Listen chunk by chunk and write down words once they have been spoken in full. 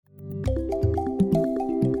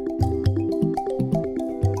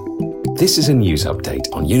This is a news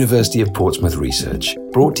update on University of Portsmouth research,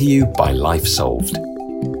 brought to you by Life Solved.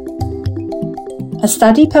 A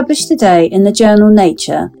study published today in the journal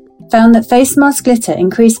Nature found that face mask litter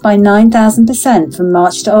increased by 9,000% from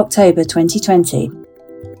March to October 2020.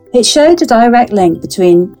 It showed a direct link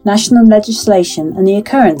between national legislation and the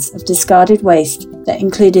occurrence of discarded waste that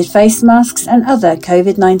included face masks and other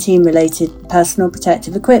COVID-19 related personal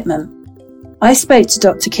protective equipment. I spoke to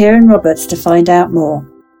Dr. Kieran Roberts to find out more.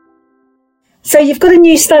 So you've got a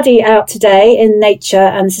new study out today in Nature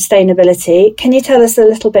and Sustainability. Can you tell us a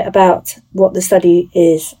little bit about what the study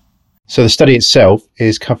is? So the study itself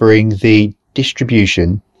is covering the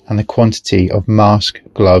distribution and the quantity of mask,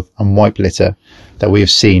 glove and wipe litter that we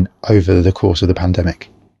have seen over the course of the pandemic.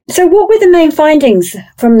 So what were the main findings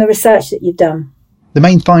from the research that you've done? The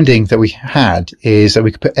main finding that we had is that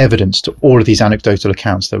we could put evidence to all of these anecdotal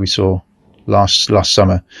accounts that we saw last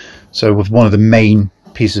summer. So with one of the main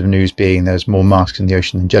pieces of news being there's more masks in the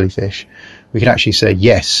ocean than jellyfish, we could actually say,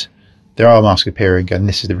 yes, there are masks appearing and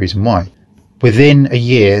this is the reason why. Within a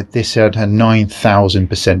year, this had a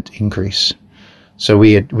 9,000% increase. So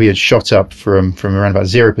we had shot up from around about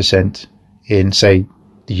 0% in, say,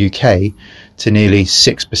 the UK to nearly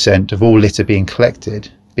 6% of all litter being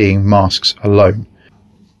collected being masks alone.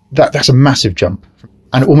 That's a massive jump.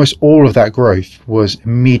 And almost all of that growth was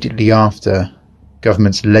immediately after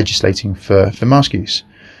governments legislating for mask use.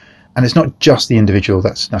 And it's not just the individual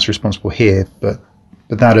that's responsible here, but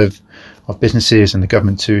that of businesses and the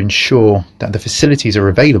government to ensure that the facilities are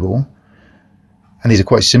available, and these are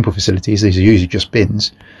quite simple facilities, these are usually just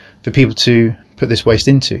bins, for people to put this waste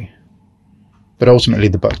into. But ultimately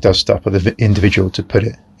the buck does stop with the individual to put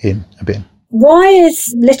it in a bin. Why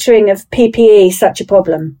is littering of PPE such a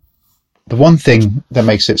problem? The one thing that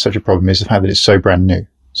makes it such a problem is the fact that it's so brand new.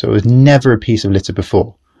 So it was never a piece of litter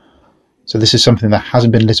before. So this is something that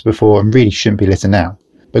hasn't been litter before and really shouldn't be litter now.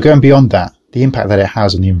 But going beyond that, the impact that it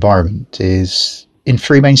has on the environment is in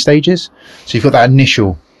three main stages. So you've got that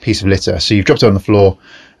initial piece of litter. So you've dropped it on the floor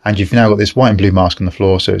and you've now got this white and blue mask on the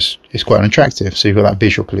floor. So it's quite unattractive. So you've got that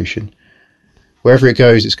visual pollution. Wherever it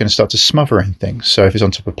goes, it's going to start to smother in things. So if it's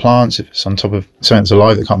on top of plants, if it's on top of something that's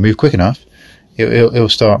alive that can't move quick enough, it'll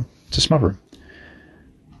start to smother them.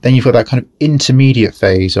 Then you've got that kind of intermediate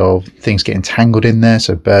phase of things getting tangled in there.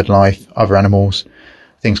 So bird life, other animals,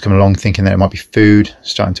 things come along thinking that it might be food,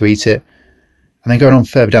 starting to eat it. And then going on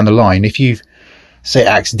further down the line, if you've, say,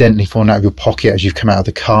 accidentally fallen out of your pocket as you've come out of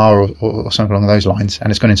the car or something along those lines, and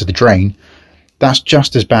it's gone into the drain, that's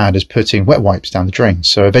just as bad as putting wet wipes down the drain.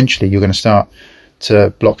 So eventually you're going to start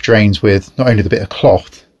to block drains with not only the bit of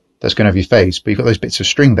cloth that's going over your face, but you've got those bits of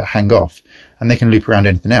string that hang off and they can loop around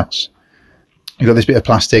anything else. You've got this bit of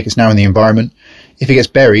plastic, it's now in the environment. If it gets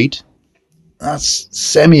buried, that's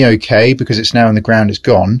semi-okay because it's now in the ground, it's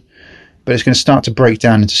gone, but it's going to start to break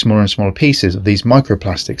down into smaller and smaller pieces of these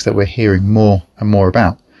microplastics that we're hearing more and more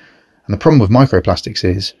about. And the problem with microplastics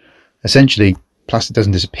is, essentially, plastic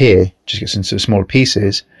doesn't disappear, it just gets into smaller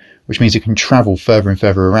pieces, which means it can travel further and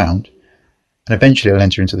further around, and eventually it'll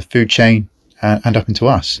enter into the food chain and up into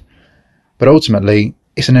us. But ultimately,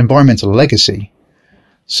 it's an environmental legacy.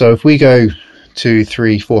 So if we go 200,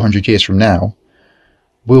 300, 400 years from now,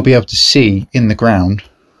 we'll be able to see in the ground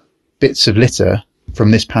bits of litter from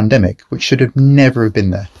this pandemic, which should have never have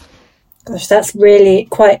been there. Gosh, that's really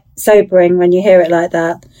quite sobering when you hear it like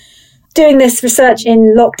that. Doing this research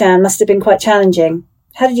in lockdown must have been quite challenging.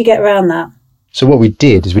 How did you get around that? So what we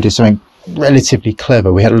did is we did something relatively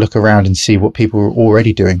clever. We had to look around and see what people were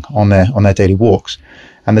already doing on their daily walks.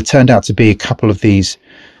 And there turned out to be a couple of these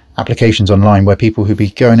applications online where people who'd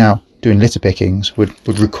be going out doing litter pickings would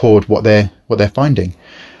record what they're finding.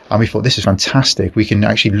 And we thought, this is fantastic. We can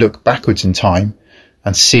actually look backwards in time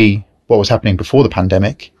and see what was happening before the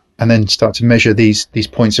pandemic and then start to measure these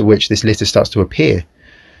points at which this litter starts to appear.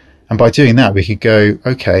 And by doing that, we could go,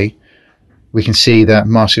 okay, we can see that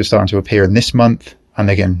masks are starting to appear in this month and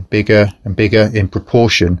they're getting bigger and bigger in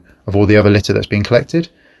proportion of all the other litter that's being collected.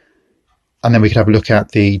 And then we could have a look at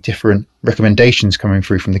the different recommendations coming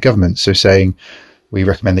through from the government. So saying, we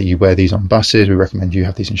recommend that you wear these on buses. We recommend you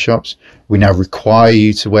have these in shops. We now require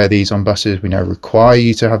you to wear these on buses. We now require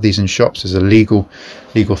you to have these in shops as a legal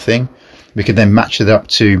thing. We could then match it up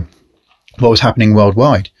to what was happening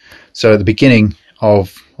worldwide. So at the beginning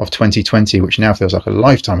of 2020, which now feels like a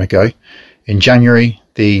lifetime ago, in January,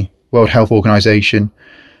 the World Health Organization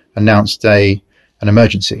announced an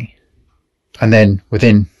emergency. And then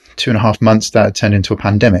within 2.5 months, that turned into a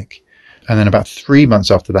pandemic. And then about 3 months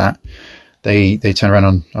after that, they turned around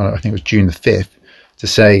on, I think it was June the 5th, to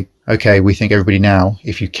say, okay, we think everybody now,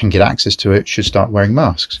 if you can get access to it, should start wearing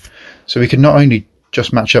masks. So we could not only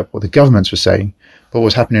just match up what the governments were saying, but what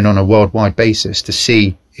was happening on a worldwide basis to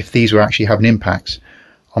see if these were actually having impacts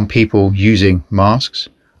on people using masks,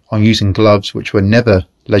 on using gloves, which were never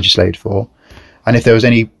legislated for, and if there was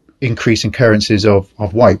any increase in occurrences of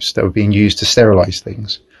wipes that were being used to sterilise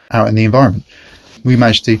things out in the environment. We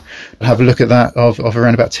managed to have a look at that of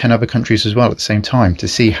around about 10 other countries as well at the same time to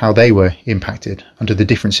see how they were impacted under the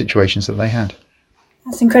different situations that they had.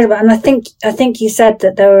 That's incredible. And I think you said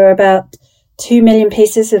that there were about 2 million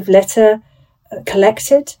pieces of litter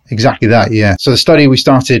collected. Exactly that, yeah. So the study we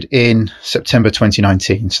started in September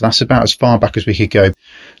 2019. So that's about as far back as we could go.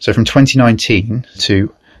 So from 2019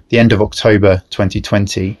 to the end of October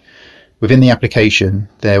 2020, within the application,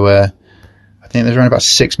 there were around about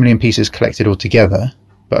 6 million pieces collected altogether,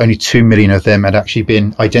 but only 2 million of them had actually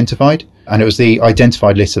been identified. And it was the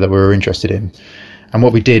identified litter that we were interested in. And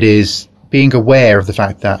what we did is, being aware of the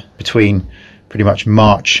fact that between pretty much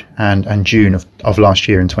March and June of last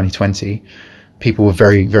year in 2020, people were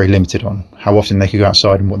very, very limited on how often they could go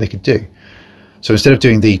outside and what they could do. So instead of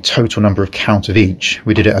doing the total number of count of each,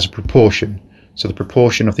 we did it as a proportion. So the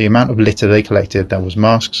proportion of the amount of litter they collected, that was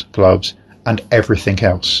masks, gloves, and everything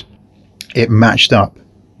else. It matched up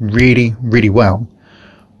really, really well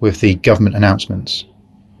with the government announcements.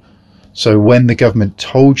 So when the government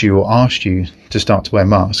told you or asked you to start to wear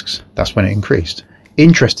masks, that's when it increased.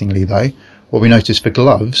 Interestingly though, what we noticed for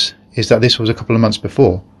gloves is that this was a couple of months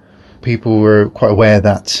before. People were quite aware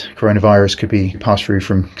that coronavirus could be passed through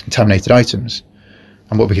from contaminated items.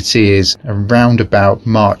 And what we could see is around about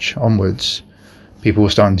March onwards, people were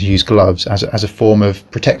starting to use gloves as a form of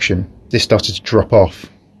protection. This started to drop off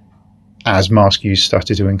as mask use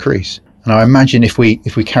started to increase. And I imagine if we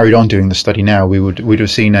carried on doing the study now, we'd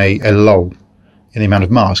have seen a lull in the amount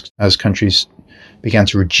of masks as countries began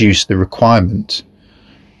to reduce the requirement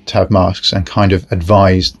to have masks and kind of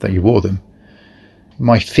advised that you wore them.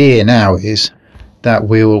 My fear now is that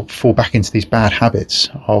we'll fall back into these bad habits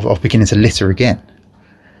of beginning to litter again.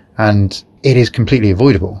 And it is completely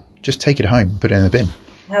avoidable. Just take it home and put it in the bin.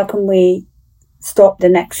 How can we stop the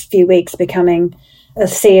next few weeks becoming a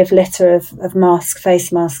sea of litter of masks,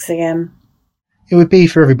 face masks again? It would be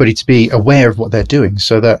for everybody to be aware of what they're doing,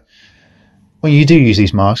 so that when you do use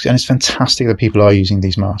these masks, and it's fantastic that people are using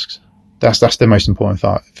these masks, that's the most important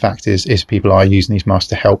fact is people are using these masks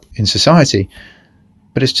to help in society,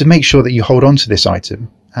 but it's to make sure that you hold on to this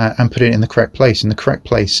item and put it in the correct place. And the correct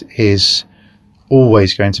place is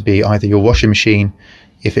always going to be either your washing machine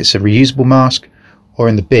if it's a reusable mask, or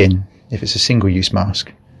in the bin if it's a single-use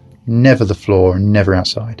mask. Never the floor and never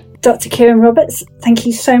outside. Dr. Kieran Roberts, thank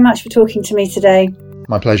you so much for talking to me today.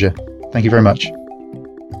 My pleasure. Thank you very much.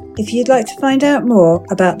 If you'd like to find out more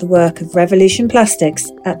about the work of Revolution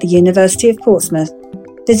Plastics at the University of Portsmouth,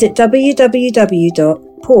 visit www.port.ac.uk.